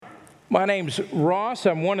My name's Ross.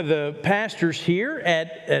 I'm one of the pastors here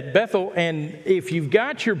at Bethel. And if you've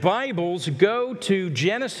got your Bibles, go to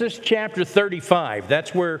Genesis chapter 35.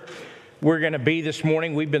 That's where we're going to be this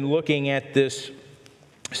morning. We've been looking at this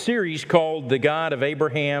series called The God of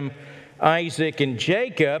Abraham, Isaac, and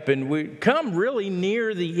Jacob. And we come really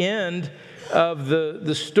near the end of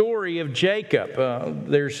the story of Jacob.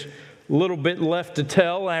 There's a little bit left to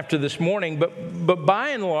tell after this morning. But by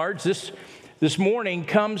and large, This morning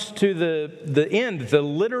comes to the end, the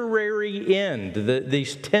literary end,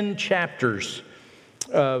 these 10 chapters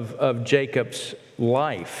of Jacob's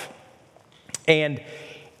life. And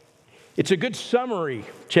it's a good summary,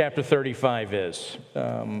 chapter 35 is,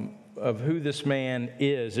 of who this man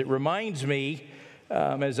is. It reminds me,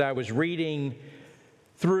 as I was reading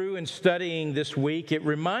through and studying this week, it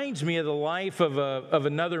reminds me of the life of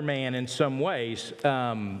another man in some ways,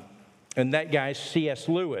 and that guy's C.S.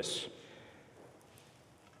 Lewis.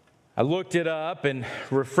 I looked it up and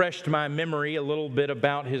refreshed my memory a little bit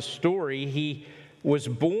about his story. He was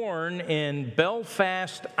born in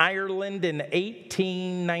Belfast, Ireland in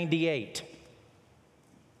 1898.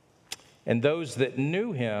 And those that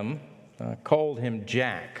knew him called him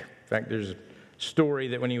Jack. In fact, there's a story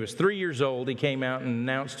that when he was 3 years old, he came out and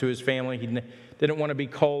announced to his family he didn't want to be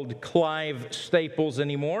called Clive Staples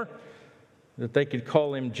anymore, that they could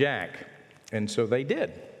call him Jack. And so they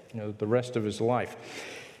did, the rest of his life.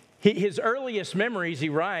 His earliest memories, he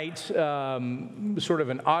writes, sort of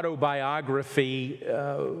an autobiography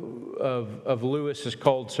of Lewis is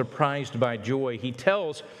called Surprised by Joy. He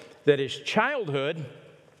tells that his childhood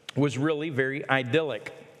was really very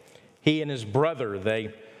idyllic. He and his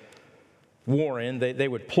brother, Warren, they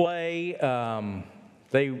would play.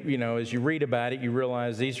 As you read about it, you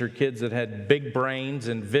realize these are kids that had big brains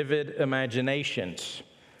and vivid imaginations.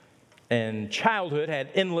 And childhood had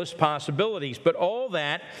endless possibilities. But all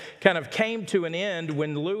that kind of came to an end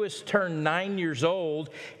when Lewis turned 9 years old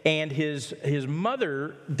and his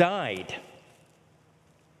mother died.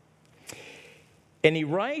 And he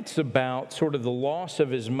writes about sort of the loss of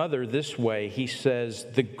his mother this way. He says,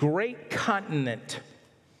 "The great continent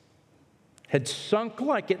had sunk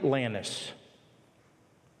like Atlantis.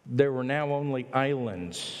 There were now only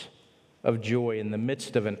islands of joy in the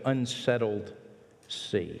midst of an unsettled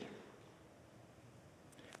sea."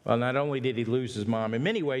 Well, not only did he lose his mom, in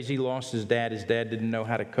many ways he lost his dad. His dad didn't know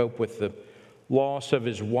how to cope with the loss of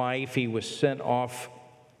his wife. He was sent off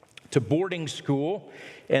to boarding school,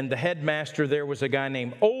 and the headmaster there was a guy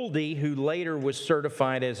named Oldie who later was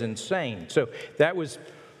certified as insane. So that was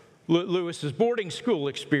Lewis's boarding school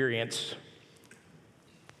experience.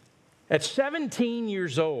 At 17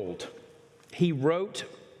 years old, he wrote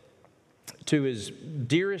to his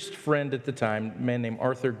dearest friend at the time, a man named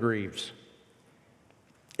Arthur Greeves.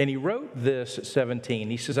 And he wrote this at 17.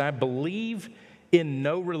 He says, "I believe in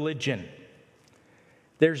no religion.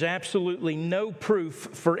 There's absolutely no proof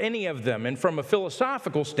for any of them. And from a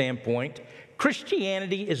philosophical standpoint,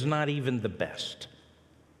 Christianity is not even the best."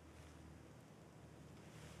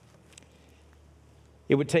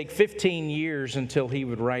 It would take 15 years until he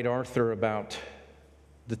would write Arthur about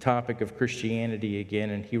the topic of Christianity again.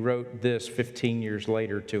 And he wrote this 15 years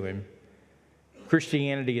later to him.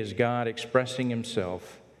 "Christianity is God expressing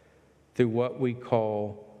himself through what we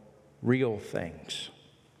call real things,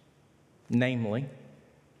 namely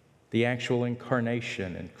the actual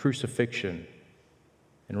incarnation and crucifixion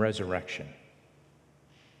and resurrection."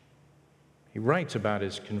 He writes about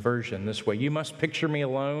his conversion this way: "You must picture me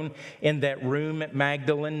alone in that room at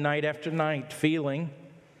Magdalen night after night, feeling,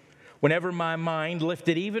 whenever my mind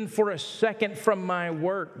lifted even for a second from my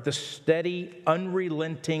work, the steady,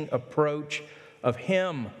 unrelenting approach of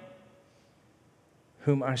him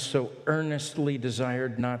whom I so earnestly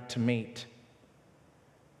desired not to meet.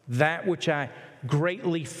 That which I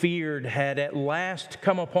greatly feared had at last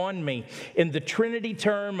come upon me. In the Trinity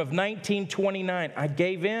term of 1929, I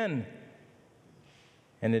gave in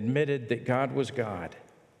and admitted that God was God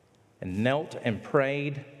and knelt and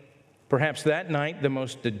prayed. Perhaps that night, the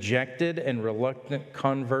most dejected and reluctant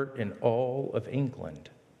convert in all of England.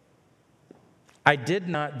 I did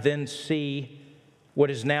not then see what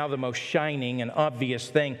is now the most shining and obvious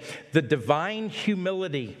thing, the divine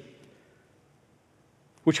humility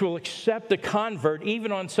which will accept a convert even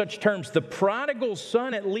on such terms. The prodigal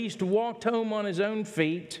son at least walked home on his own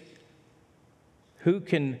feet. Who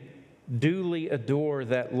can duly adore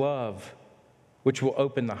that love which will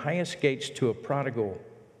open the highest gates to a prodigal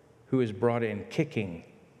who is brought in kicking,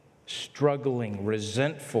 struggling,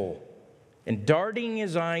 resentful, and darting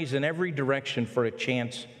his eyes in every direction for a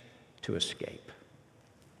chance to escape?"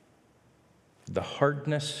 The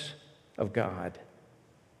hardness of God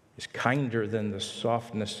is kinder than the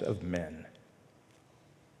softness of men,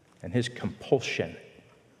 and his compulsion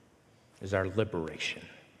is our liberation.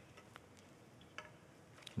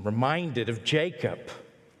 I'm reminded of Jacob,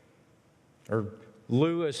 or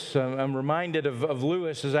Lewis. I'm reminded of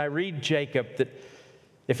Lewis as I read Jacob, that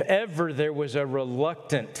if ever there was a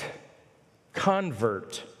reluctant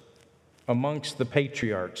convert amongst the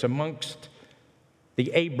patriarchs, amongst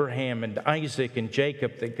the Abraham and Isaac and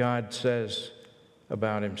Jacob that God says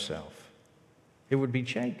about himself, it would be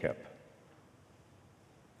Jacob.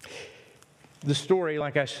 The story,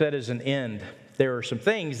 like I said, is an end. There are some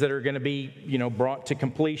things that are going to be, brought to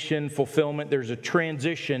completion, fulfillment. There's a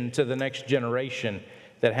transition to the next generation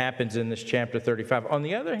that happens in this chapter 35. On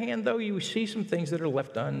the other hand, though, you see some things that are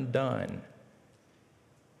left undone.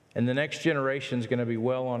 And the next generation is going to be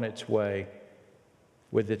well on its way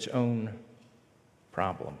with its own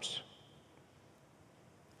problems.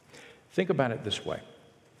 Think about it this way.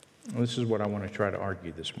 This is what I want to try to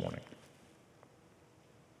argue this morning.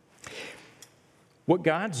 What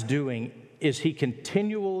God's doing is he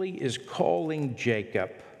continually is calling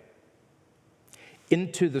Jacob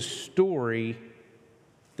into the story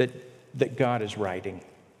that God is writing.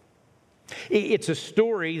 It's a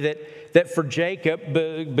story that for Jacob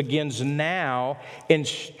begins now and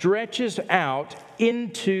stretches out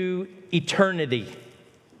into eternity.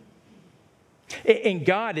 And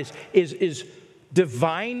God is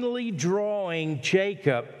divinely drawing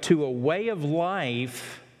Jacob to a way of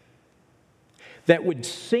life that would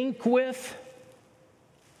sync with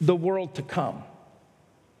the world to come.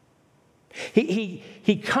 He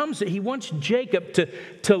wants Jacob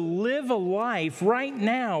to live a life right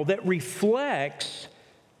now that reflects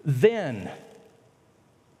then.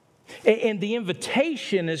 And the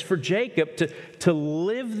invitation is for Jacob to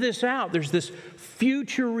live this out. There's this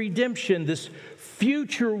future redemption, this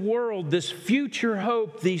future world, this future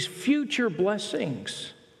hope, these future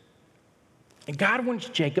blessings. And God wants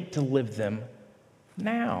Jacob to live them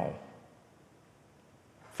now.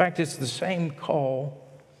 In fact, it's the same call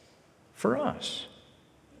for us.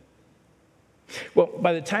 Well,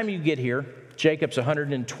 by the time you get here, Jacob's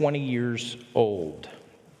 120 years old.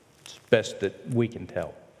 It's best that we can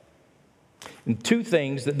tell. And two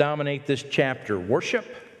things that dominate this chapter: worship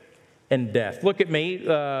and death. Look with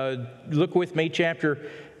me, chapter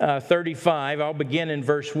 35. I'll begin in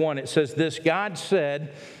verse 1. It says this: God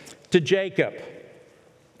said to Jacob,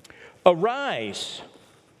 "Arise,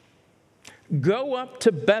 go up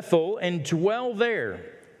to Bethel and dwell there.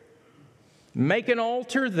 Make an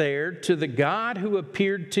altar there to the God who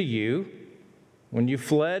appeared to you when you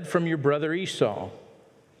fled from your brother Esau."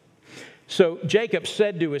 So Jacob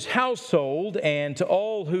said to his household and to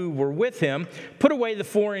all who were with him, "Put away the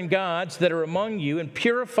foreign gods that are among you and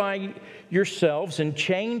purify yourselves and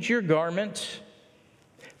change your garments.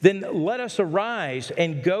 Then let us arise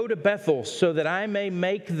and go to Bethel so that I may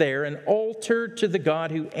make there an altar to the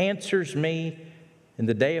God who answers me in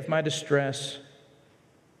the day of my distress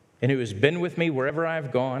and who has been with me wherever I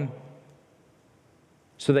have gone."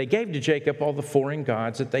 So they gave to Jacob all the foreign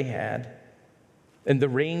gods that they had and the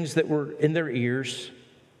rings that were in their ears.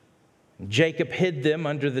 Jacob hid them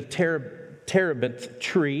under the terebinth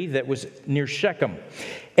tree that was near Shechem.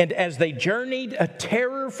 And as they journeyed, a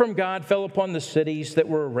terror from God fell upon the cities that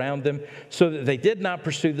were around them, so that they did not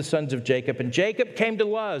pursue the sons of Jacob. And Jacob came to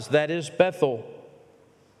Luz, that is Bethel,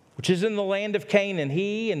 which is in the land of Canaan,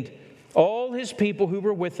 he and all his people who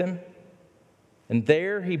were with him. And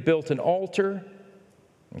there he built an altar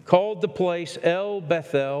and called the place El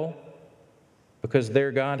Bethel, because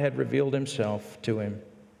there God had revealed himself to him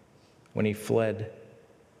when he fled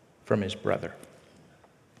from his brother.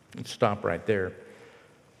 Let's stop right there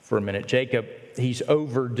for a minute. Jacob, he's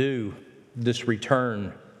overdue this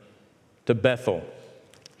return to Bethel.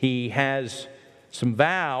 He has some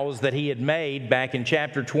vows that he had made back in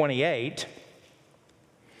chapter 28,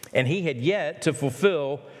 and he had yet to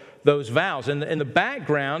fulfill those vows. And the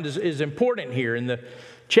background is important here. In the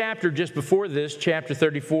chapter just before this, chapter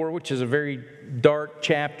 34, which is a very dark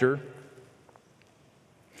chapter,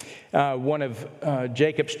 one of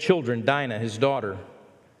Jacob's children, Dinah, his daughter,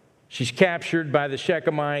 she's captured by the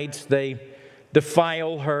Shechemites. They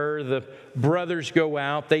defile her. The brothers go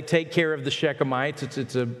out. They take care of the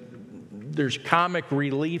Shechemites. There's comic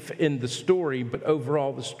relief in the story, but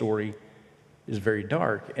overall the story is very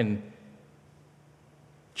dark. And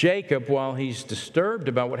Jacob, while he's disturbed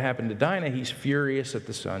about what happened to Dinah, he's furious at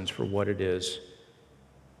the sons for what it is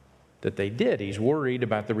that they did. He's worried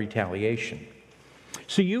about the retaliation.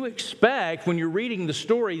 So you expect, when you're reading the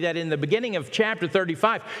story, that in the beginning of chapter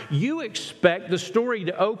 35, you expect the story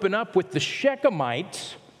to open up with the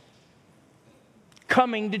Shechemites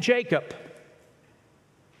coming to Jacob,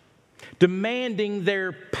 demanding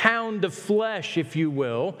their pound of flesh, if you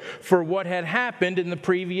will, for what had happened in the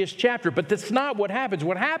previous chapter. But that's not what happens.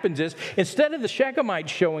 What happens is, instead of the Shechemites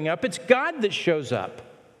showing up, it's God that shows up.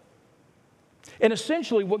 And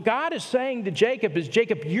essentially what God is saying to Jacob is,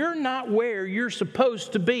 Jacob, you're not where you're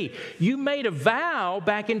supposed to be. You made a vow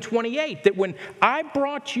back in 28 that when I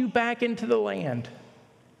brought you back into the land,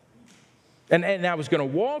 and I was going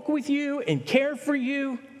to walk with you and care for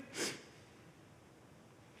you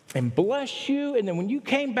and bless you. And then when you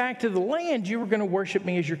came back to the land, you were going to worship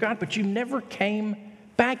me as your God, but you never came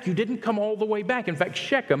back. You didn't come all the way back. In fact,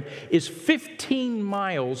 Shechem is 15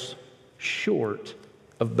 miles short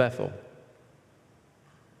of Bethel.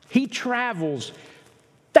 He travels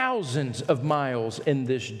thousands of miles in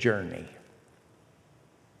this journey.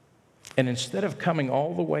 And instead of coming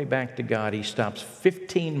all the way back to God, he stops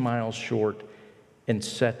 15 miles short and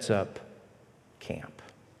sets up camp.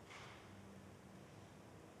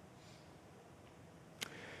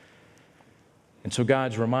 And so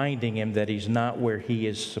God's reminding him that he's not where he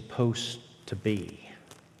is supposed to be.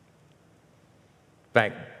 In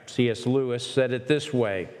fact, C.S. Lewis said it this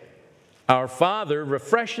way: our Father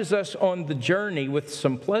refreshes us on the journey with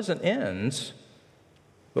some pleasant ends,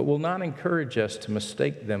 but will not encourage us to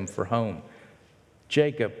mistake them for home.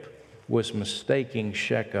 Jacob was mistaking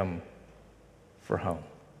Shechem for home.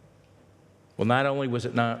 Well, not only was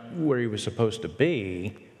it not where he was supposed to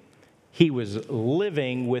be, he was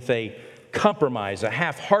living with a compromise, a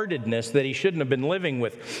half-heartedness that he shouldn't have been living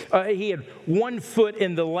with. He had one foot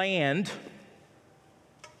in the land,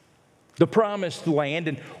 the promised land,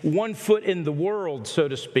 and one foot in the world, so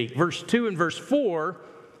to speak. Verse 2 and verse 4,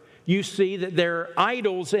 you see that there are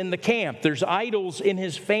idols in the camp. There's idols in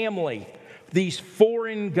his family, these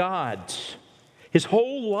foreign gods. His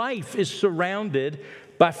whole life is surrounded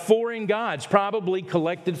by foreign gods, probably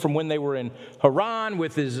collected from when they were in Haran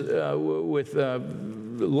with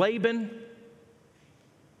Laban.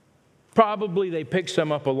 Probably they picked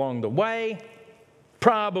some up along the way.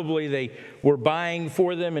 Probably they were buying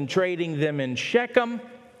for them and trading them in Shechem.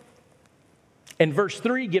 And verse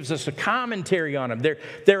 3 gives us a commentary on them.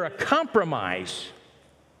 They're a compromise.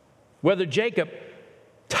 Whether Jacob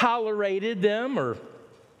tolerated them or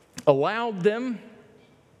allowed them,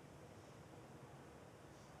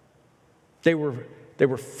 they were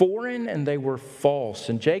foreign and they were false.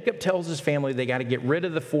 And Jacob tells his family they got to get rid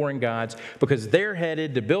of the foreign gods because they're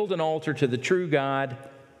headed to build an altar to the true God.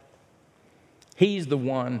 He's the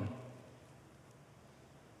one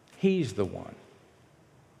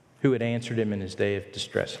who had answered him in his day of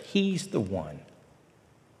distress. He's the one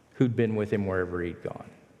who'd been with him wherever he'd gone.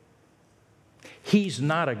 He's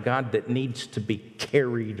not a God that needs to be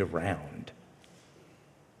carried around.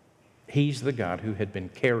 He's the God who had been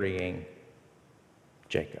carrying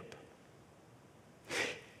Jacob.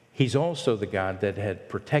 He's also the God that had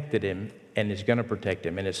protected him and is going to protect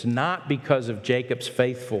him. And it's not because of Jacob's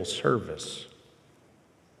faithful service.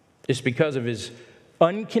 It's because of his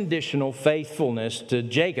unconditional faithfulness to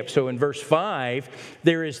Jacob. So in verse 5,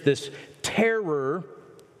 there is this terror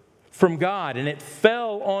from God, and it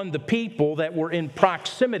fell on the people that were in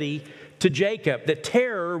proximity to Jacob. The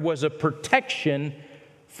terror was a protection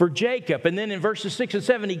for Jacob. And then in verses 6 and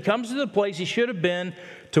 7, he comes to the place he should have been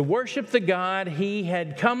to worship the God he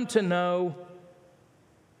had come to know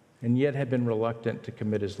and yet had been reluctant to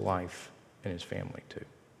commit his life and his family to.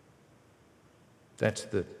 That's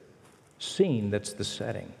the scene, that's the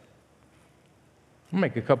setting. I'll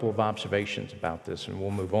make a couple of observations about this and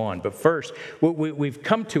we'll move on. But first, we've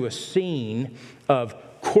come to a scene of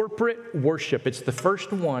corporate worship. It's the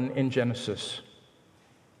first one in Genesis.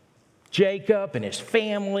 Jacob and his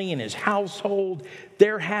family and his household,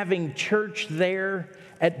 they're having church there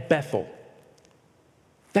at Bethel.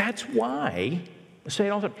 That's why, I say it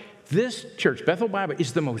all the time, this church, Bethel Bible,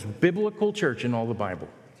 is the most biblical church in all the Bible.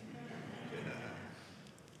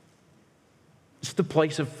 It's the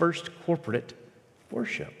place of first corporate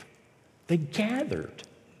worship. They gathered.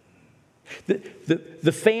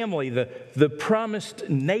 The family, the promised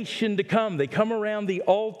nation to come, they come around the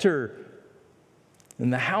altar in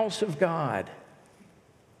the house of God,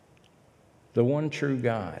 the one true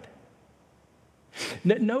God.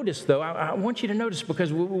 Notice, though, I want you to notice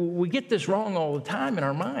because we get this wrong all the time in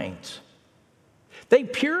our minds. They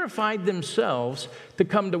purified themselves to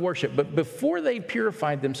come to worship, but before they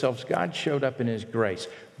purified themselves, God showed up in His grace.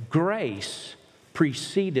 Grace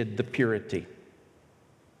preceded the purity.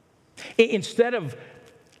 Instead of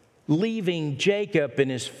leaving Jacob and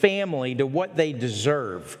his family to what they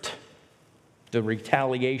deserved, the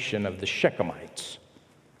retaliation of the Shechemites,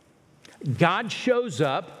 God shows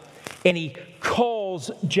up And he calls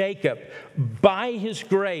Jacob by his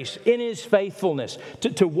grace, in his faithfulness,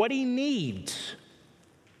 to what he needs.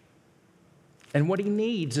 And what he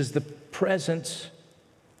needs is the presence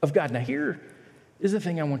of God. Now, here is the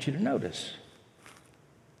thing I want you to notice.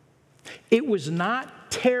 It was not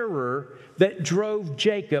terror that drove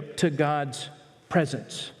Jacob to God's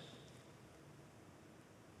presence.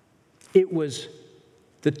 It was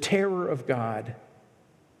the terror of God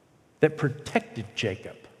that protected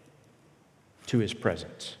Jacob to his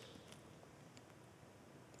presence.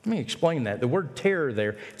 Let me explain that. The word terror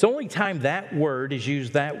there, it's the only time that word is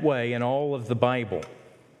used that way in all of the Bible.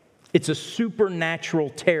 It's a supernatural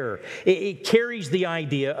terror. It carries the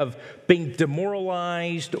idea of being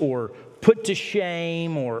demoralized or put to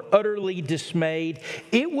shame or utterly dismayed.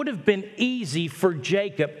 It would have been easy for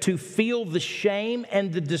Jacob to feel the shame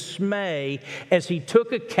and the dismay as he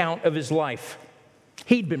took account of his life.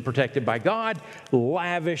 He'd been protected by God,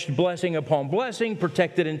 lavished blessing upon blessing,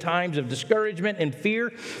 protected in times of discouragement and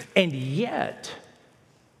fear. And yet,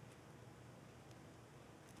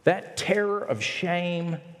 that terror of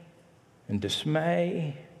shame and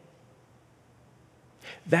dismay,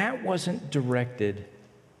 that wasn't directed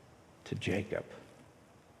to Jacob.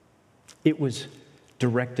 It was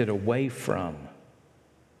directed away from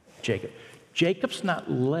Jacob. Jacob's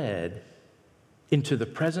not led into the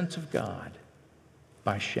presence of God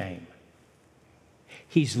by shame.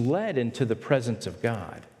 He's led into the presence of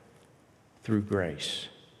God through grace.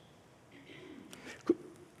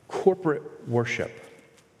 Corporate worship,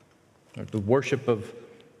 the worship of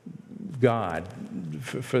God,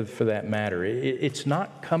 for that matter, it's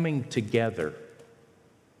not coming together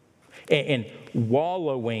and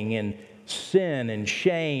wallowing in sin and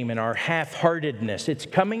shame and our half-heartedness. It's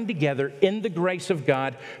coming together in the grace of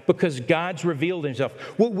God because God's revealed himself.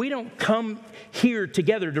 Well, we don't come here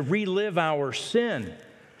together to relive our sin.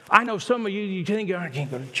 I know some of you think, I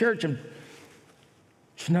can't go to church.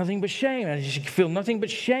 It's nothing but shame. I just feel nothing but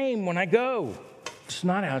shame when I go. It's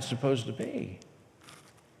not how it's supposed to be.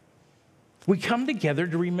 We come together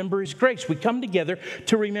to remember his grace. We come together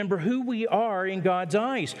to remember who we are in God's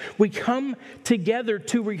eyes. We come together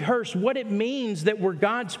to rehearse what it means that we're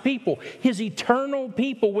God's people, his eternal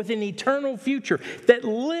people with an eternal future that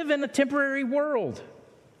live in a temporary world.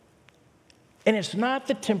 And it's not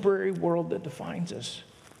the temporary world that defines us.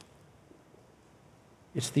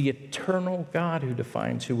 It's the eternal God who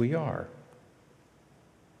defines who we are.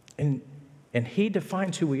 And he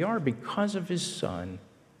defines who we are because of his Son,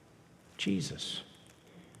 Jesus.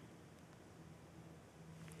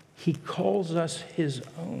 He calls us his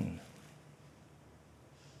own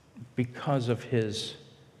because of his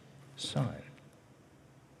Son.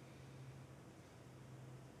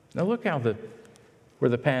 Now look where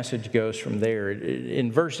the passage goes from there.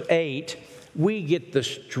 In verse 8, we get the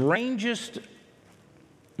strangest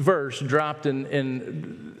verse dropped out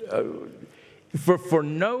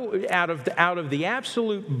of the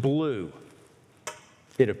absolute blue.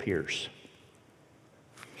 It appears.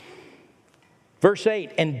 Verse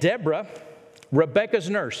 8, and Deborah, Rebekah's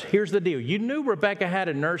nurse. Here's the deal. You knew Rebekah had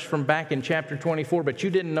a nurse from back in chapter 24, but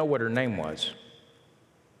you didn't know what her name was.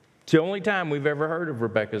 It's the only time we've ever heard of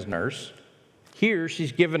Rebekah's nurse. Here,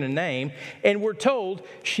 she's given a name, and we're told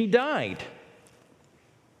she died.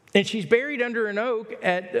 And she's buried under an oak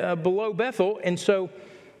at below Bethel, and so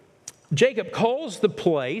Jacob calls the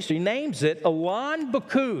place, he names it Allon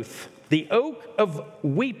Bacuth, the oak of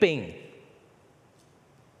weeping.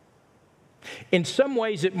 In some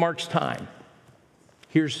ways, it marks time.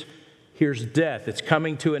 Here's death. It's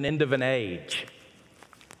coming to an end of an age.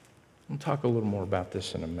 We'll talk a little more about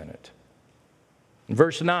this in a minute. In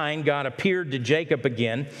verse 9, God appeared to Jacob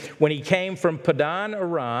again when he came from Padan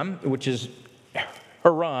Aram, which is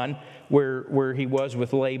Haran, where he was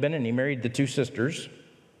with Laban, and he married the two sisters.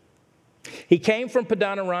 He came from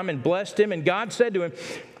Padan Aram and blessed him, and God said to him,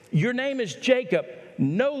 your name is Jacob.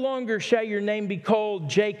 No longer shall your name be called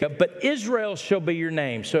Jacob, but Israel shall be your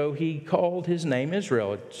name. So he called his name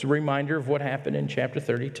Israel. It's a reminder of what happened in chapter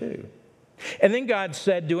 32. And then God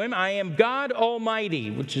said to him, I am God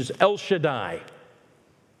Almighty, which is El Shaddai.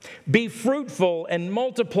 Be fruitful and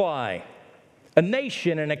multiply. A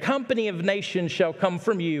nation and a company of nations shall come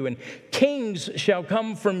from you, and kings shall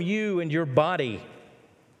come from you and your body.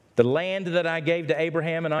 The land that I gave to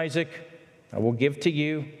Abraham and Isaac, I will give to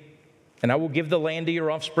you, and I will give the land to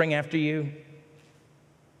your offspring after you.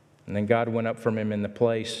 And then God went up from him in the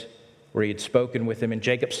place where he had spoken with him, and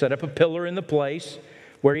Jacob set up a pillar in the place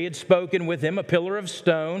where he had spoken with him, a pillar of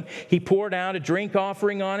stone. He poured out a drink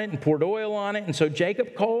offering on it and poured oil on it. And so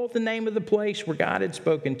Jacob called the name of the place where God had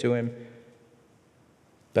spoken to him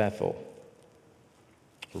Bethel.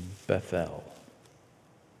 or Bethel.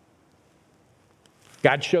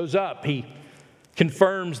 God shows up. He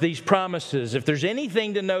confirms these promises. If there's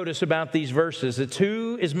anything to notice about these verses, it's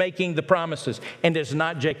who is making the promises. And it's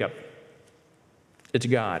not Jacob. It's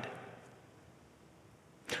God.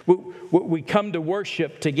 We come to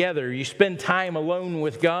worship together. You spend time alone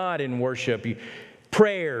with God in worship.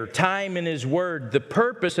 Prayer, time in His Word. The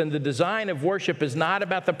purpose and the design of worship is not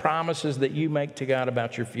about the promises that you make to God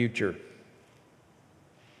about your future.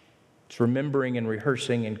 It's remembering and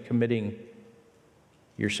rehearsing and committing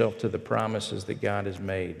yourself to the promises that God has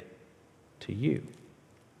made to you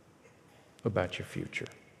about your future.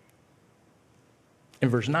 In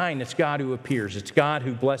verse 9, it's God who appears. It's God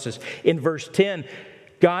who blesses. In verse 10,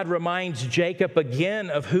 God reminds Jacob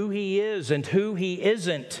again of who He is and who He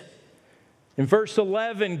isn't. In verse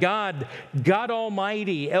 11, God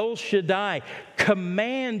Almighty, El Shaddai,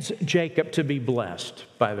 commands Jacob to be blessed,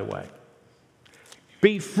 by the way.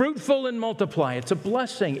 Be fruitful and multiply. It's a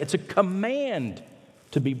blessing. It's a command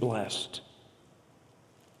to be blessed.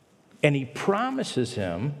 And He promises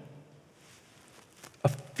him a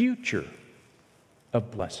future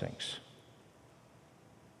of blessings.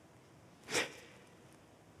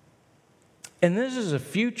 And this is a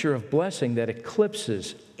future of blessing that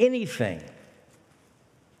eclipses anything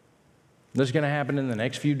that's going to happen in the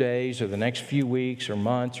next few days or the next few weeks or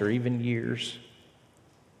months or even years.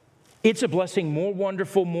 It's a blessing more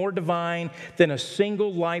wonderful, more divine than a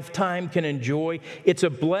single lifetime can enjoy. It's a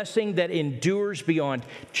blessing that endures beyond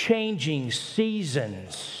changing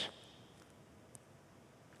seasons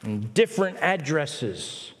and different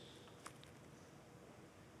addresses,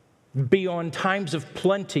 beyond times of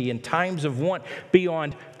plenty and times of want,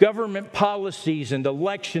 beyond government policies and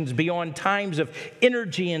elections, beyond times of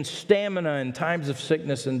energy and stamina and times of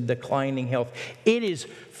sickness and declining health. It is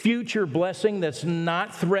future blessing that's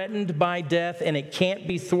not threatened by death, and it can't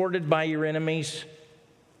be thwarted by your enemies.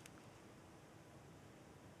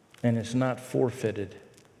 And it's not forfeited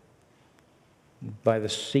by the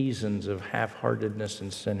seasons of half-heartedness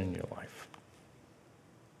and sin in your life.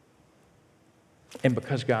 And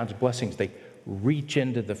because God's blessings, they reach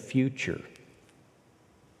into the future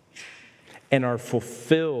and are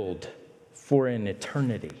fulfilled for an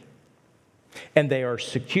eternity. And they are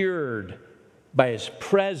secured by His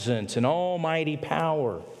presence and almighty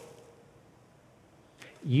power.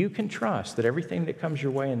 You can trust that everything that comes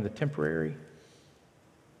your way in the temporary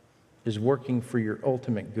is working for your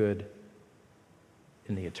ultimate good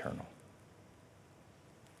in the eternal.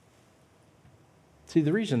 See,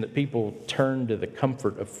 the reason that people turn to the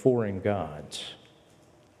comfort of foreign gods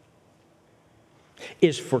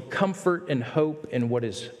is for comfort and hope in what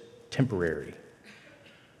is temporary.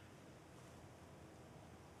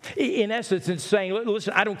 In essence, it's saying,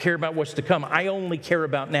 listen, I don't care about what's to come. I only care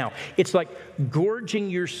about now. It's like gorging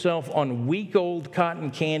yourself on week-old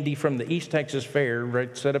cotton candy from the East Texas Fair,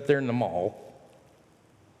 right, set up there in the mall,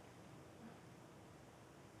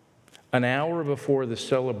 an hour before the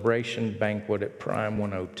celebration banquet at Prime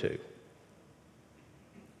 102.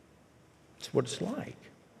 It's what it's like.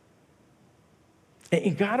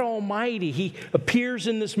 And God Almighty, He appears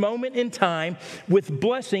in this moment in time with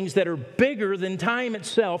blessings that are bigger than time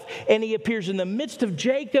itself, and He appears in the midst of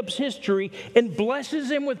Jacob's history and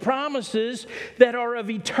blesses him with promises that are of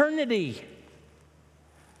eternity.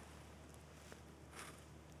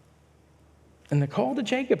 And the call to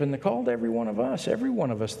Jacob and the call to every one of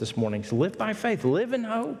us this morning is live by faith, live in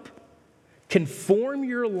hope. Conform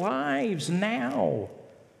your lives now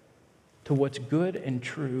to what's good and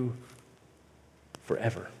true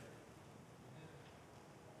forever.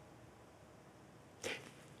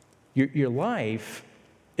 Your life,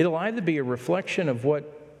 it'll either be a reflection of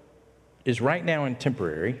what is right now and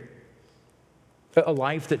temporary, a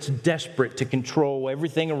life that's desperate to control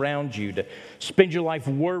everything around you, to spend your life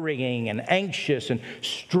worrying and anxious and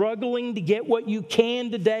struggling to get what you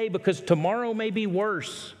can today because tomorrow may be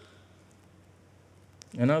worse.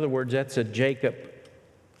 In other words, that's a Jacob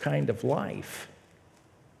kind of life.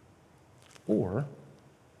 Or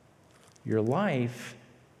your life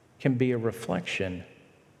can be a reflection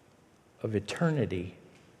of eternity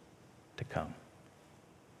to come.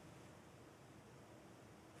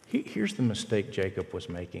 Here's the mistake Jacob was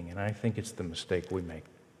making, and I think it's the mistake we make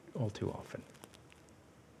all too often.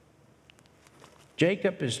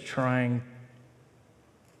 Jacob is trying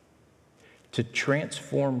to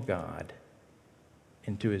transform God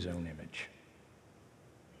into his own image.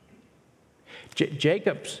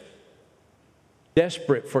 Jacob's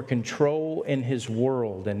desperate for control in his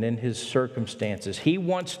world and in his circumstances. He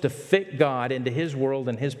wants to fit God into his world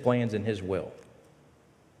and his plans and his will.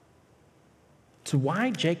 So why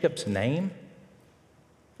Jacob's name?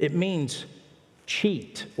 it means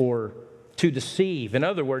cheat or to deceive. In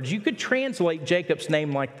other words, you could translate Jacob's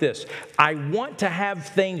name like this: I want to have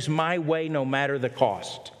things my way no matter the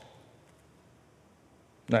cost.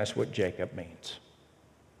 That's what Jacob means.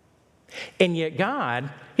 And yet God,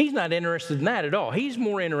 He's not interested in that at all. He's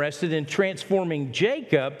more interested in transforming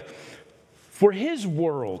Jacob for His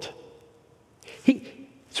world.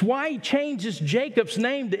 It's why He changes Jacob's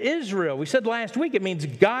name to Israel. We said last week it means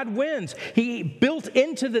God wins. He built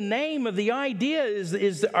into the name of the idea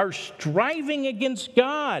is our striving against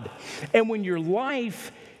God. And when your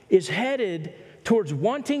life is headed towards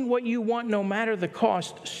wanting what you want no matter the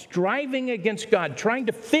cost, striving against God, trying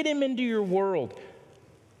to fit Him into your world,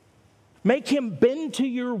 make Him bend to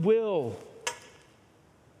your will,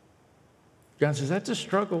 God says, that's a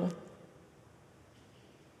struggle.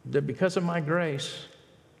 That because of my grace,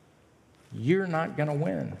 you're not going to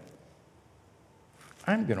win.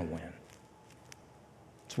 I'm going to win.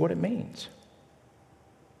 That's what it means.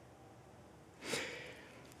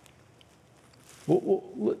 Well,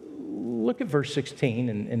 look at verse 16,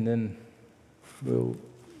 and then we'll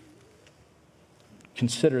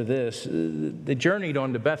consider this. They journeyed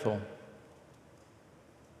on to Bethel.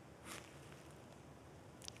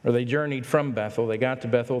 Or they journeyed from Bethel. They got to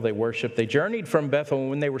Bethel. They worshiped. They journeyed from Bethel. And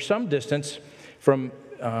when they were some distance from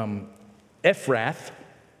Ephrath,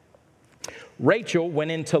 Rachel went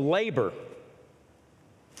into labor.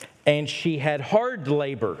 And she had hard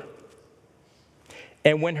labor.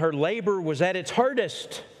 And when her labor was at its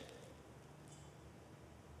hardest,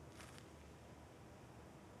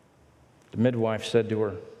 the midwife said to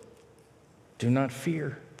her, do not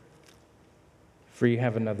fear, for you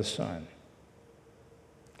have another son.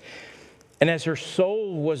 And as her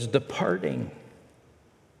soul was departing,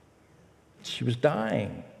 she was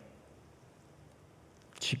dying.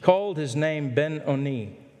 She called his name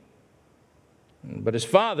Ben-Oni, but his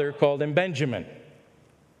father called him Benjamin.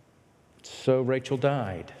 So Rachel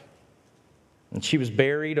died, and she was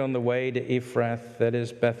buried on the way to Ephrath, that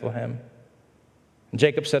is Bethlehem. And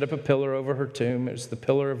Jacob set up a pillar over her tomb. It was the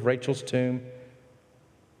pillar of Rachel's tomb,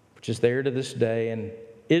 which is there to this day. And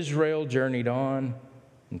Israel journeyed on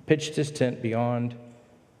and pitched his tent beyond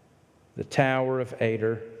the tower of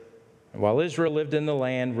Ader. And while Israel lived in the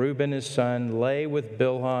land, Reuben his son lay with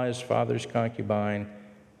Bilhah his father's concubine,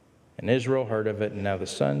 and Israel heard of it. And now the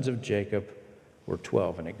sons of Jacob were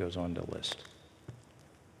 12, and it goes on to list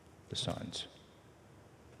the sons.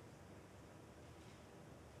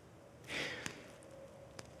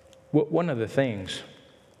 One of the things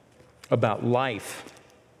about life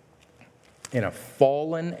in a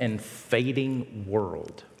fallen and fading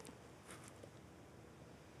world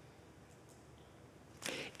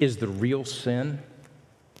is the real sin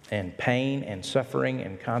and pain and suffering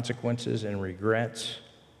and consequences and regrets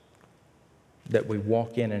that we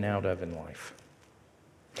walk in and out of in life.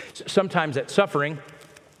 Sometimes that suffering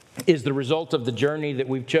is the result of the journey that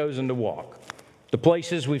we've chosen to walk, the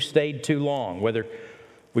places we've stayed too long, whether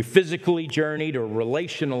we physically journeyed or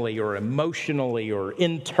relationally or emotionally or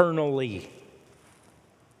internally.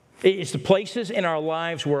 It's the places in our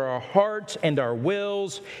lives where our hearts and our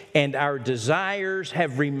wills and our desires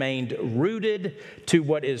have remained rooted to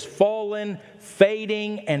what is fallen,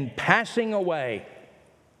 fading, and passing away.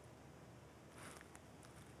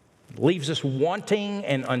 It leaves us wanting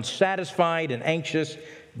and unsatisfied and anxious,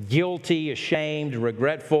 guilty, ashamed,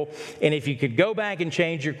 regretful. And if you could go back and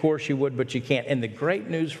change your course, you would, but you can't. And the great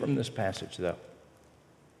news from this passage, though,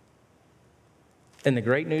 and the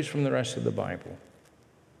great news from the rest of the Bible,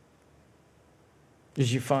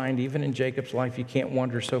 is you find even in Jacob's life, you can't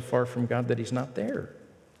wander so far from God that He's not there.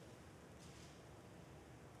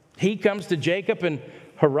 He comes to Jacob in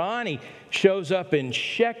Haran. He shows up in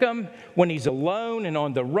Shechem when he's alone and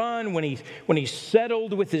on the run, when he's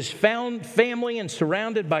settled with his family and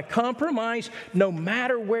surrounded by compromise. No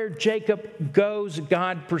matter where Jacob goes,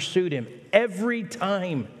 God pursued him. Every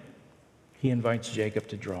time He invites Jacob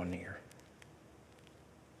to draw near.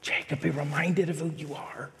 Jacob, be reminded of who you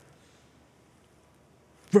are.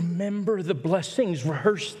 Remember the blessings,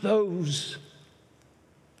 rehearse those.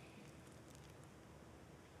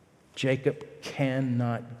 Jacob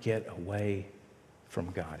cannot get away from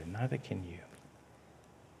God, and neither can you.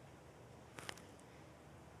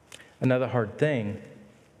 Another hard thing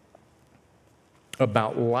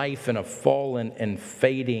about life in a fallen and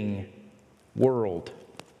fading world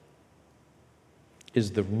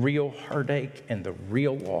is the real heartache and the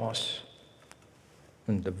real loss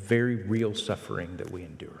and the very real suffering that we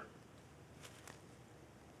endure.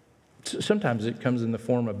 Sometimes it comes in the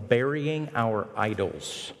form of burying our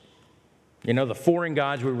idols. You know, the foreign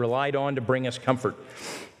gods we relied on to bring us comfort.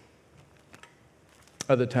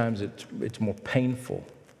 Other times it's more painful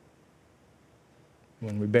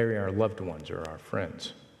when we bury our loved ones or our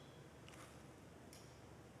friends.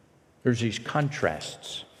 There's these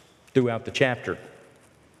contrasts throughout the chapter.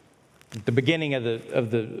 At the beginning of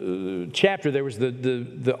the chapter, there was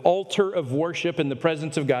the altar of worship in the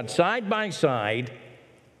presence of God, side by side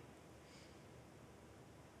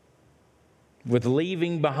with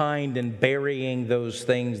leaving behind and burying those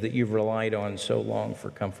things that you've relied on so long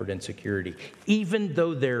for comfort and security, even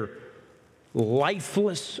though they're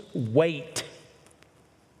lifeless weight.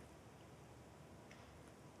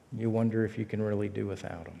 You wonder if you can really do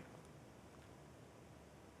without them.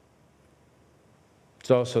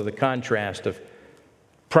 It's also the contrast of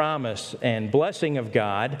promise and blessing of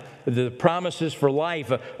God, the promises for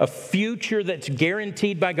life, a future that's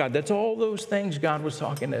guaranteed by God. That's all those things God was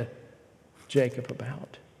talking to Jacob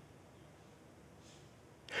about.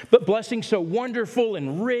 But blessing so wonderful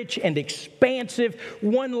and rich and expansive,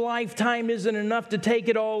 one lifetime isn't enough to take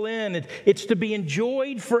it all in. It's to be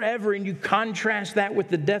enjoyed forever. And you contrast that with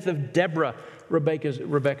the death of Deborah,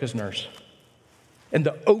 Rebekah's nurse, and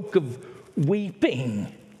the oak of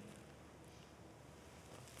weeping,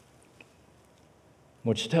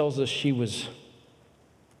 which tells us she was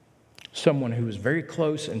someone who was very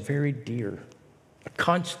close and very dear. A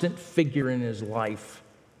constant figure in his life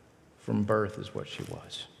from birth is what she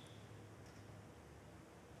was.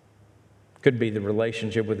 Could be the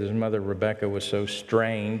relationship with his mother, Rebekah, was so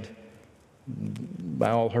strained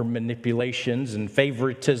by all her manipulations and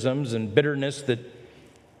favoritisms and bitterness that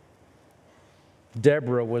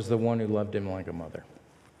Deborah was the one who loved him like a mother.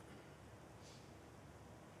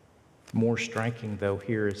 More striking, though,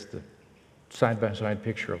 here is the side-by-side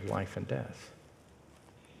picture of life and death.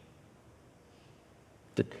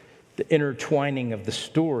 The intertwining of the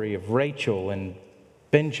story of Rachel and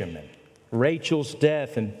Benjamin. Rachel's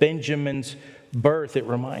death and Benjamin's birth, it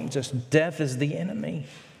reminds us death is the enemy.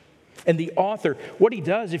 And the author, what he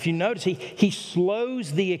does, if you notice, he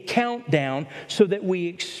slows the account down so that we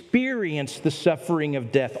experience the suffering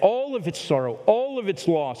of death, all of its sorrow, all of its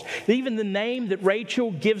loss. Even the name that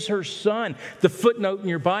Rachel gives her son, the footnote in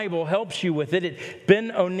your Bible helps you with it.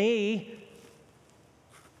 Ben-Oni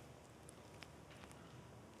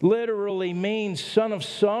literally means son of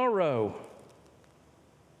sorrow.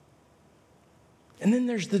 And then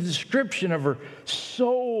there's the description of her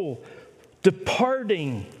soul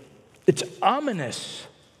departing. It's ominous.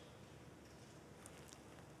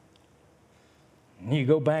 You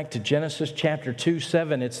go back to Genesis chapter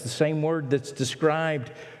 2:7, it's the same word that's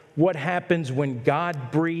described what happens when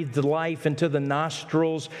God breathed life into the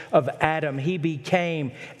nostrils of Adam. He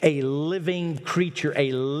became a living creature,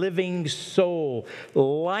 a living soul.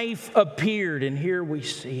 Life appeared, and here we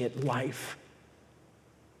see it, life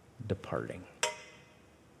departing.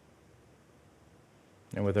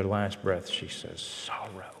 And with her last breath, she says,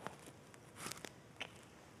 sorrow.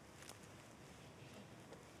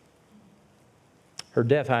 Her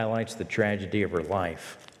death highlights the tragedy of her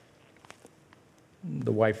life.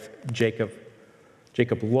 The wife Jacob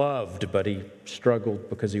loved, but he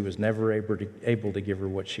struggled because he was never able to give her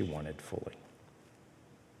what she wanted fully.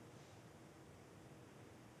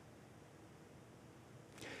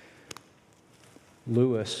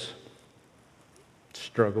 Lewis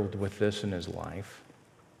struggled with this in his life.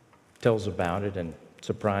 Tells about it in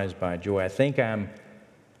Surprised by Joy. I think I'm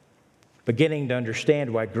beginning to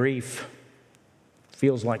understand why grief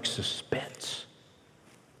feels like suspense.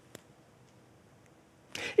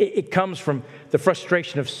 It comes from the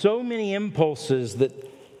frustration of so many impulses that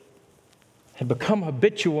have become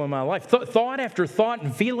habitual in my life. Thought after thought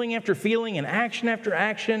and feeling after feeling and action after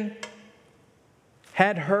action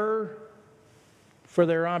had her for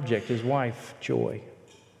their object, his wife, Joy.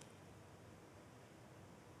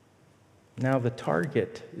 Now the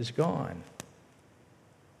target is gone.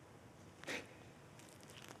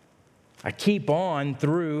 I keep on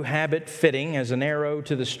through habit fitting as an arrow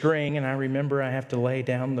to the string, and I remember I have to lay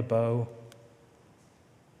down the bow.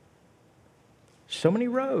 So many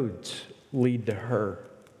roads lead to her.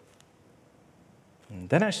 And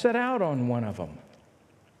then I set out on one of them.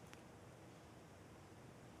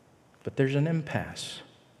 But there's an impasse.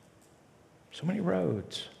 So many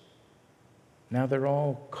roads. Now they're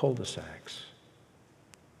all cul-de-sacs.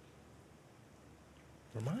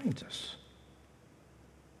 Reminds us.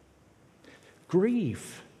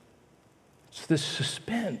 Grief. It's this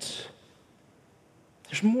suspense.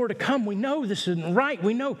 There's more to come. We know this isn't right.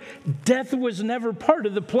 We know death was never part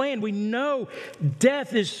of the plan. We know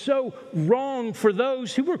death is so wrong for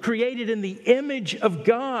those who were created in the image of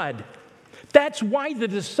God. That's why the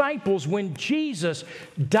disciples, when Jesus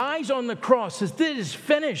dies on the cross, says, "This is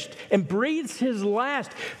finished," and breathes his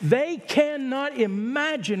last, they cannot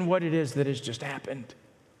imagine what it is that has just happened.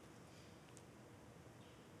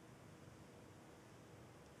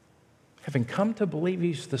 Having come to believe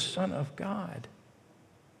he's the Son of God,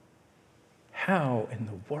 how in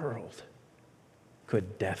the world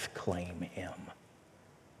could death claim him?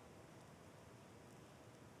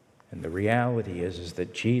 And the reality is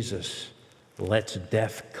that Jesus lets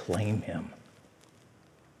death claim him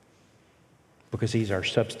because he's our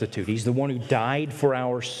substitute. He's the one who died for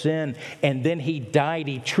our sin, and then he died.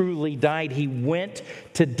 He truly died. He went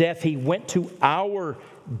to death. He went to our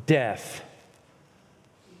death.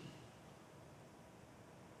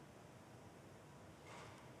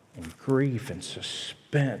 And grief and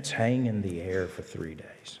suspense hang in the air for 3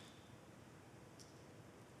 days.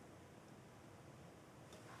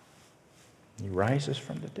 He rises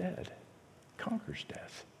from the dead, conquers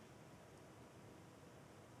death.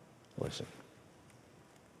 Listen,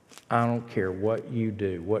 I don't care what you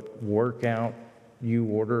do, what workout you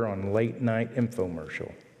order on late night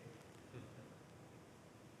infomercial,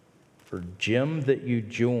 or gym that you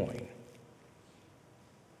join,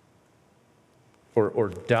 or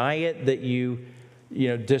diet that you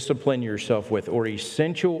discipline yourself with, or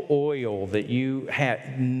essential oil that you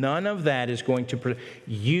have, none of that is going to,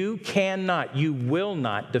 you will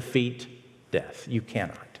not defeat death. You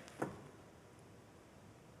cannot.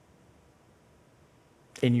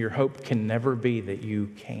 And your hope can never be that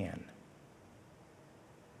you can.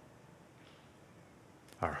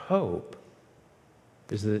 Our hope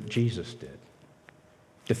is that Jesus did.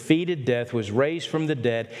 Defeated death, was raised from the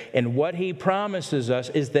dead, and what he promises us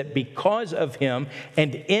is that because of him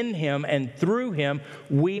and in him and through him,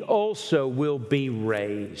 we also will be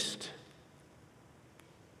raised.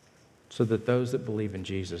 So that those that believe in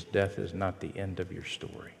Jesus, death is not the end of your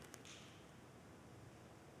story.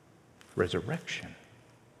 Resurrection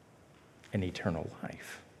and eternal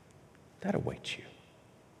life, that awaits you.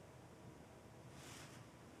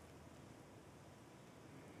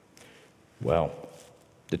 Well,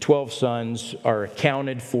 the 12 sons are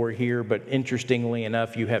accounted for here, but interestingly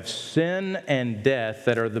enough, you have sin and death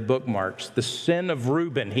that are the bookmarks. The sin of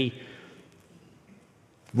Reuben,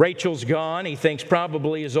 Rachel's gone. He thinks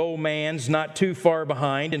probably his old man's not too far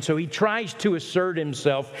behind, and so he tries to assert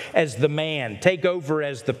himself as the man, take over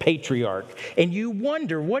as the patriarch. And you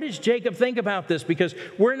wonder, what does Jacob think about this? Because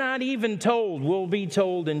we're not even told. We'll be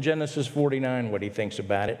told in Genesis 49 what he thinks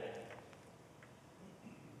about it.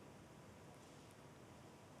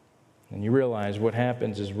 And you realize what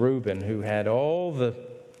happens is Reuben, who had so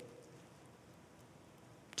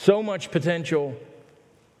much potential,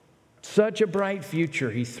 such a bright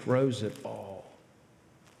future, he throws it all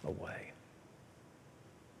away.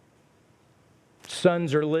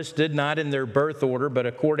 Sons are listed not in their birth order, but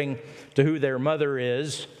according to who their mother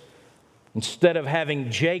is. Instead of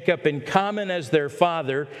having Jacob in common as their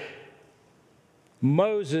father,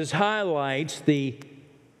 Moses highlights the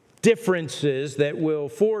differences that will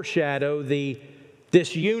foreshadow the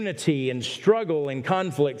disunity and struggle and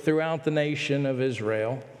conflict throughout the nation of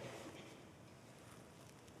Israel.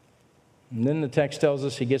 And then the text tells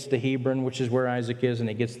us he gets to Hebron, which is where Isaac is, and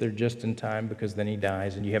he gets there just in time because then he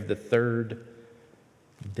dies. And you have the third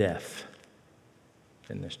death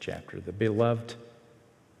in this chapter, the beloved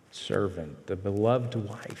servant, the beloved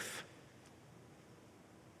wife,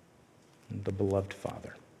 and the beloved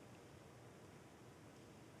father.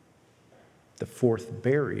 The fourth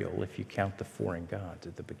burial, if you count the foreign gods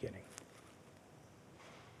at the beginning.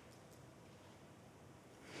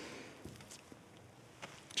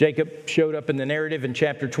 Jacob showed up in the narrative in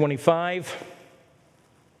chapter 25,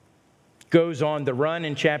 goes on the run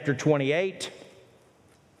in chapter 28,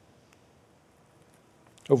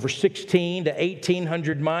 over 16 to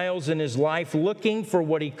 1,800 miles in his life, looking for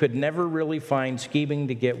what he could never really find, scheming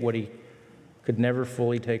to get what he could never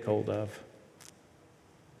fully take hold of.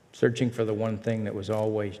 Searching for the one thing that was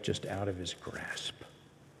always just out of his grasp.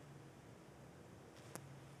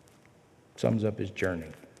 Sums up his journey.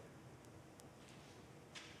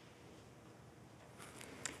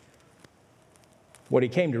 What he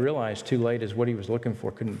came to realize too late is what he was looking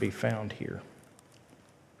for couldn't be found here.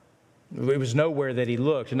 It was nowhere that he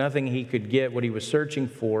looked. Nothing he could get. What he was searching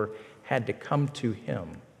for had to come to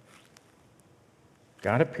him.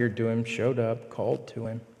 God appeared to him, showed up, called to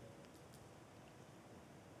him.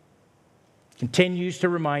 Continues to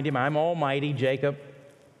remind him, I'm Almighty, Jacob.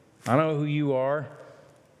 I know who you are.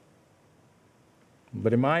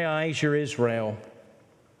 But in my eyes, you're Israel.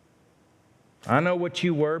 I know what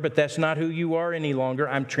you were, but that's not who you are any longer.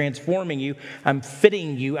 I'm transforming you. I'm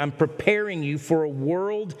fitting you. I'm preparing you for a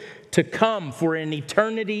world to come, for an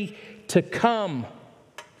eternity to come.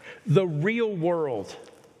 The real world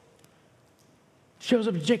shows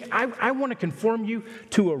up. Jake, I want to conform you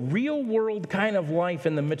to a real world kind of life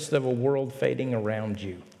in the midst of a world fading around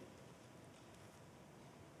you.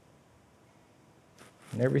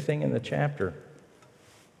 And everything in the chapter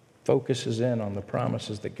focuses in on the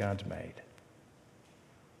promises that God's made.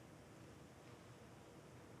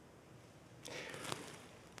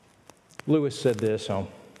 Lewis said this,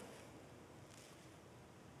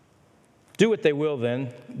 do what they will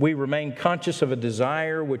then, we remain conscious of a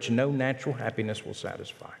desire which no natural happiness will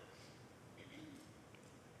satisfy.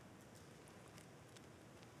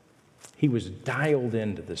 He was dialed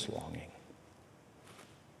into this longing.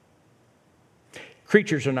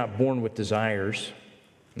 Creatures are not born with desires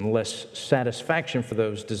unless satisfaction for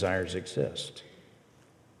those desires exists.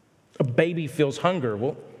 A baby feels hunger.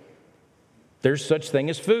 Well, there's such thing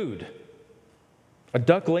as food. A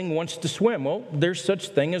duckling wants to swim. Well, there's such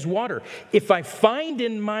thing as water. If I find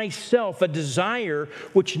in myself a desire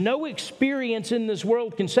which no experience in this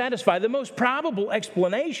world can satisfy, the most probable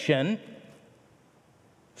explanation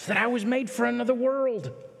is that I was made for another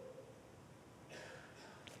world.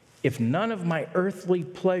 If none of my earthly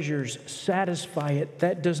pleasures satisfy it,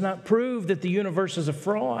 that does not prove that the universe is a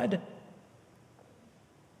fraud.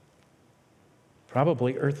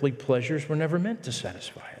 Probably earthly pleasures were never meant to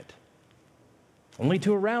satisfy it, only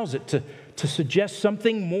to arouse it, to suggest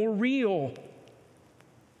something more real.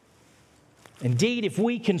 Indeed, if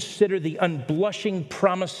we consider the unblushing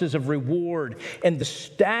promises of reward and the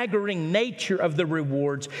staggering nature of the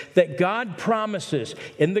rewards that God promises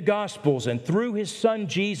in the Gospels and through His Son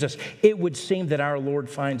Jesus, it would seem that our Lord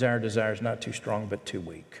finds our desires not too strong but too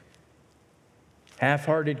weak.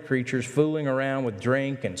 Half-hearted creatures fooling around with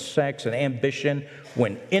drink and sex and ambition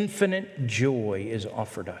when infinite joy is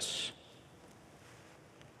offered us.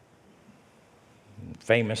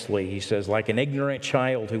 Famously, he says, like an ignorant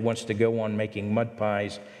child who wants to go on making mud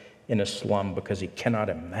pies in a slum because he cannot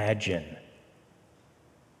imagine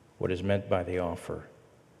what is meant by the offer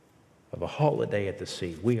of a holiday at the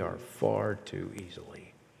sea. We are far too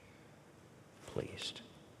easily pleased.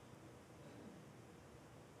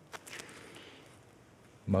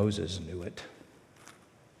 Moses knew it.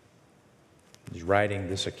 He's writing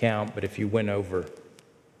this account, but if you went over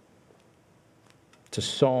to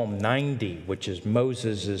Psalm 90, which is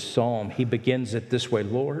Moses' psalm, he begins it this way: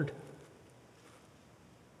 Lord,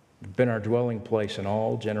 you've been our dwelling place in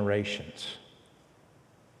all generations.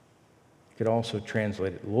 You could also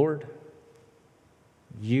translate it, Lord,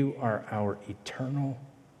 you are our eternal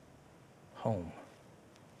home.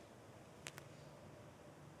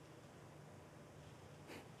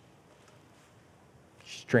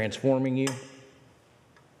 He's transforming you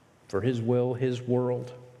for His will, His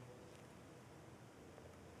world,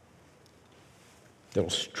 that'll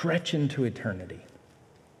stretch into eternity.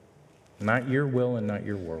 Not your will and not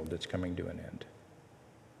your world that's coming to an end.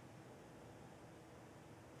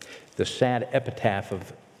 The sad epitaph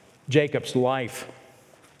of Jacob's life,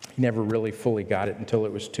 he never really fully got it until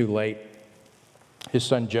it was too late. His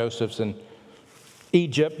son Joseph's in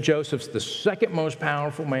Egypt. Joseph's the second most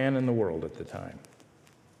powerful man in the world at the time.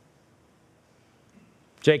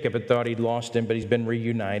 Jacob had thought he'd lost him, but he's been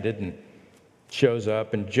reunited and shows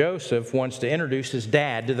up, and Joseph wants to introduce his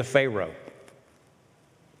dad to the Pharaoh.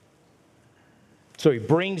 So he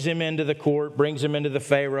brings him into the court, brings him into the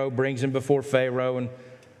Pharaoh, brings him before Pharaoh, and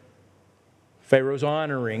Pharaoh's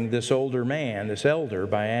honoring this older man, this elder,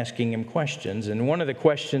 by asking him questions. And one of the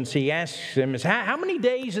questions he asks him is, how many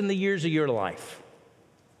days in the years of your life?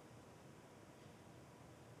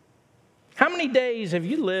 How many days have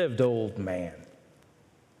you lived, old man?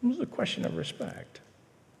 It was a question of respect.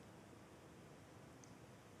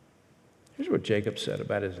 Here's what Jacob said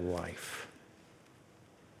about his life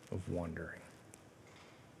of wandering.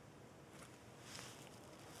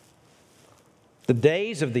 The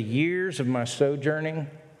days of the years of my sojourning,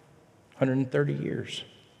 130 years.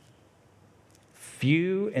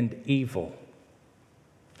 Few and evil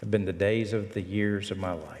have been the days of the years of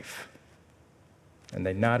my life, and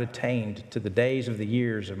they not attained to the days of the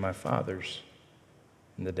years of my fathers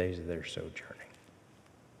in the days of their sojourning.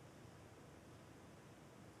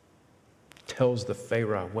 Tells the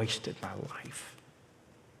Pharaoh, I wasted my life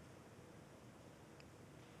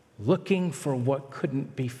looking for what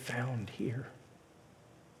couldn't be found here.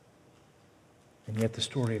 And yet the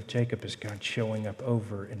story of Jacob is God showing up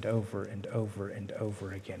over and over and over and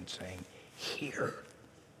over again, saying, here,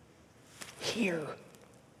 here.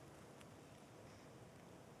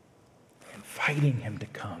 inviting him to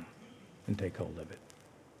come and take hold of it.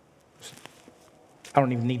 I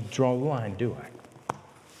don't even need to draw the line, do I?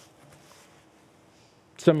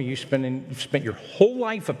 Some of you you've spent your whole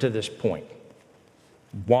life up to this point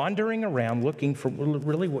wandering around looking for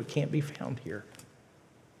really what can't be found here.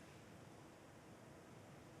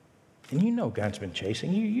 And you know God's been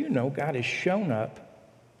chasing you. You know God has shown up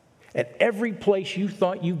at every place you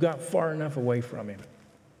thought you got far enough away from him.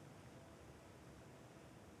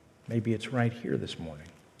 Maybe it's right here this morning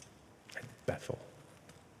at Bethel.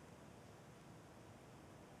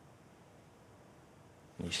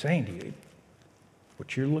 And he's saying to you,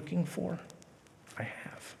 what you're looking for, I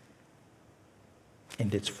have.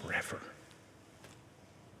 And it's forever.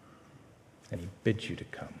 And he bids you to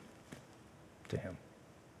come to him.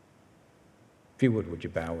 If you would you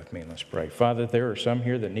bow with me and let's pray. Father, there are some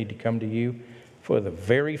here that need to come to you for the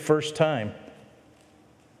very first time.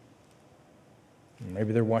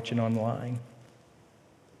 Maybe they're watching online.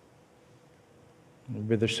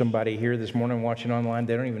 Maybe there's somebody here this morning watching online.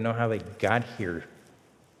 They don't even know how they got here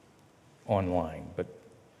online. But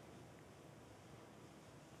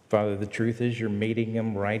Father, the truth is you're meeting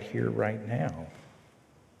them right here, right now.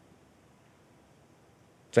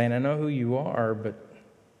 Saying, I know who you are, but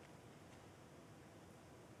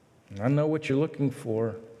I know what you're looking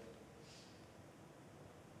for.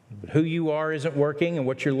 But who you are isn't working, and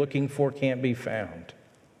what you're looking for can't be found.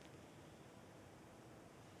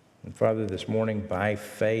 And Father, this morning, by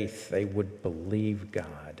faith, they would believe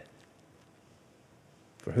God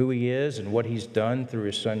for who he is and what he's done through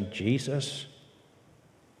his son Jesus,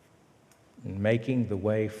 and making the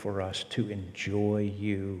way for us to enjoy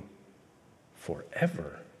you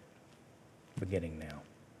forever, beginning now.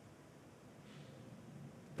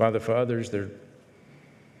 Father, for others,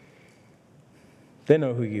 they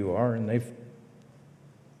know who you are, and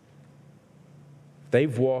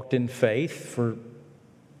they've walked in faith for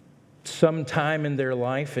some time in their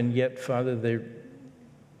life, and yet, Father, they've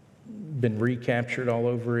been recaptured all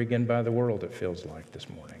over again by the world, it feels like, this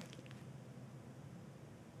morning.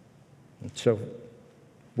 And so,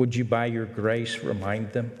 would you, by your grace,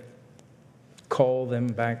 remind them, call them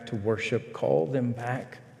back to worship, call them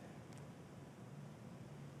back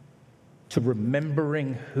to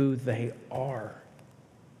remembering who they are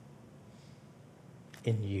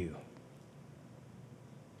in you.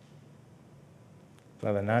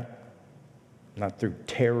 Father, not through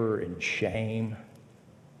terror and shame,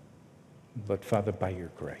 but Father, by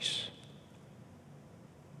your grace.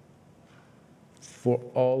 For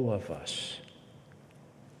all of us,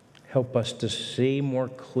 help us to see more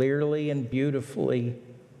clearly and beautifully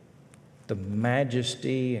the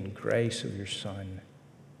majesty and grace of your Son,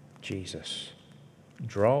 Jesus.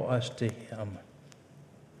 Draw us to him.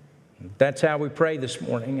 That's how we pray this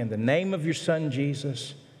morning, in the name of your Son,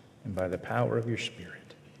 Jesus, and by the power of your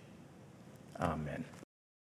Spirit. Amen.